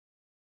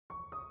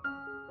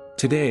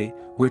Today,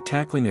 we're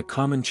tackling a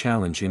common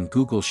challenge in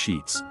Google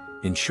Sheets,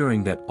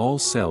 ensuring that all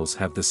cells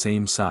have the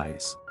same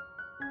size.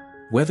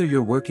 Whether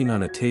you're working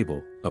on a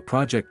table, a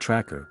project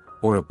tracker,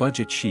 or a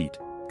budget sheet,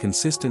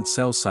 consistent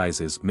cell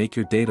sizes make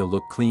your data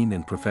look clean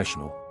and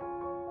professional.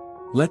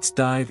 Let's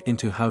dive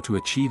into how to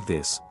achieve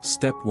this.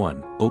 Step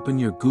 1. Open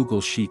your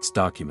Google Sheets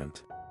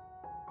document.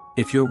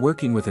 If you're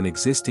working with an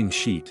existing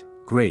sheet,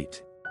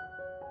 great.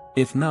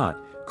 If not,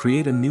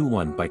 create a new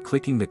one by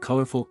clicking the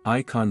colorful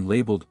icon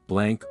labeled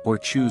blank or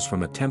choose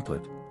from a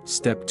template.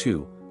 Step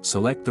 2.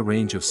 Select the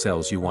range of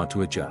cells you want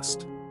to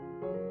adjust.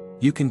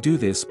 You can do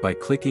this by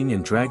clicking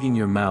and dragging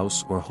your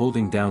mouse or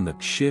holding down the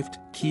Shift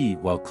key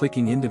while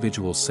clicking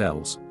individual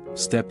cells.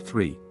 Step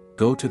 3.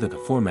 Go to the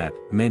Format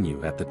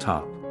menu at the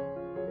top.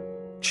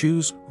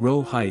 Choose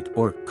row height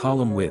or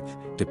column width,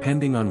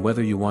 depending on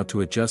whether you want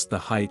to adjust the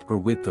height or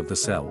width of the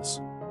cells.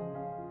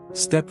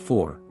 Step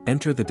 4.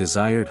 Enter the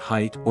desired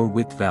height or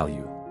width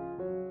value.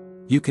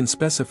 You can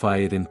specify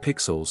it in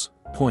pixels,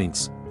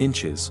 points,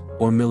 inches,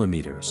 or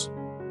millimeters.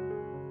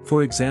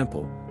 For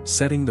example,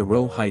 setting the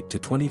row height to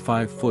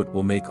 25 foot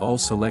will make all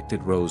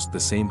selected rows the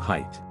same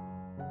height.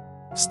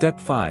 Step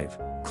 5.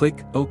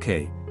 Click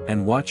OK,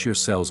 and watch your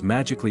cells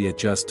magically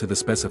adjust to the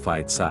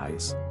specified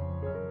size.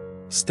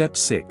 Step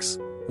 6.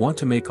 Want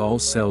to make all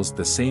cells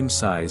the same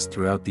size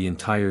throughout the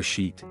entire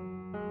sheet?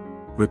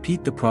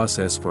 Repeat the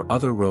process for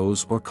other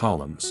rows or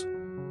columns.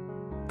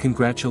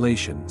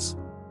 Congratulations!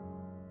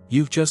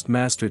 You've just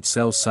mastered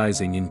cell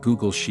sizing in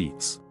Google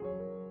Sheets.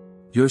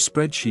 Your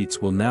spreadsheets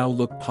will now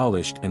look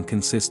polished and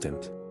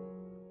consistent.